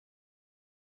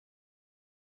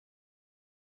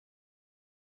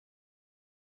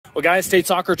Well, guys, state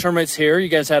soccer tournament's here. You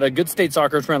guys had a good state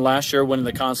soccer tournament last year, winning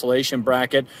the consolation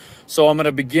bracket. So I'm going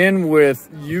to begin with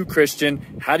you,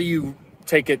 Christian. How do you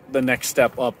take it the next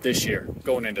step up this year,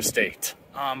 going into state?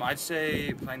 I'd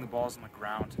say playing the balls on the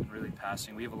ground and really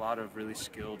passing. We have a lot of really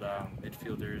skilled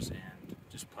midfielders and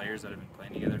just players that have been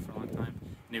playing together for a long time.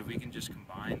 And if we can just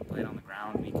combine, play it on the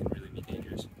ground, we can really be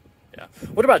dangerous. Yeah.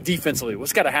 What about defensively?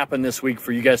 What's got to happen this week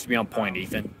for you guys to be on point,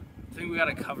 Ethan? I think we got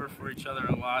to cover for each other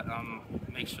a lot.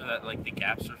 Make sure that the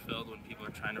gaps are filled when people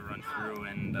are trying to run through,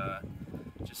 and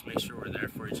just make sure we're there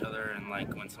for each other. And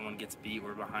when someone gets beat,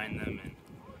 we're behind them and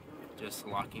just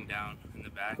locking down in the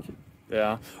back.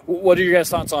 Yeah. What are your guys'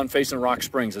 thoughts on facing Rock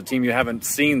Springs, a team you haven't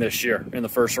seen this year in the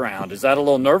first round? Is that a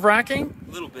little nerve-wracking?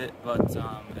 A little bit, but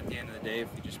at the end of the day,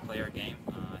 if we just play our game,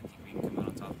 I think we can come out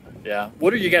on top. Yeah.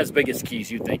 What are you guys' biggest keys,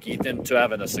 you think, Ethan, to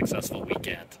having a successful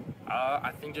weekend?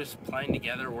 I think just playing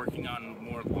together, working on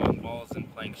more long balls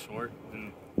and playing shorter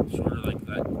like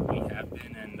that we have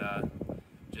been, and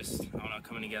just, I don't know,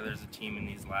 coming together as a team in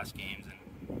these last games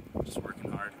and just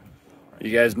working hard.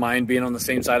 You guys mind being on the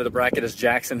same side of the bracket as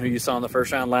Jackson, who you saw in the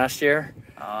first round last year?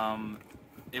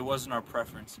 It wasn't our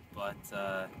preference, but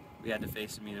we had to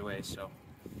face them either way. So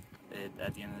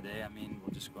at the end of the day, I mean,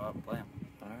 we'll just go out and play them.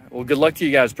 All right. Well, good luck to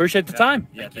you guys. Appreciate the time.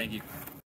 Yeah, thank you.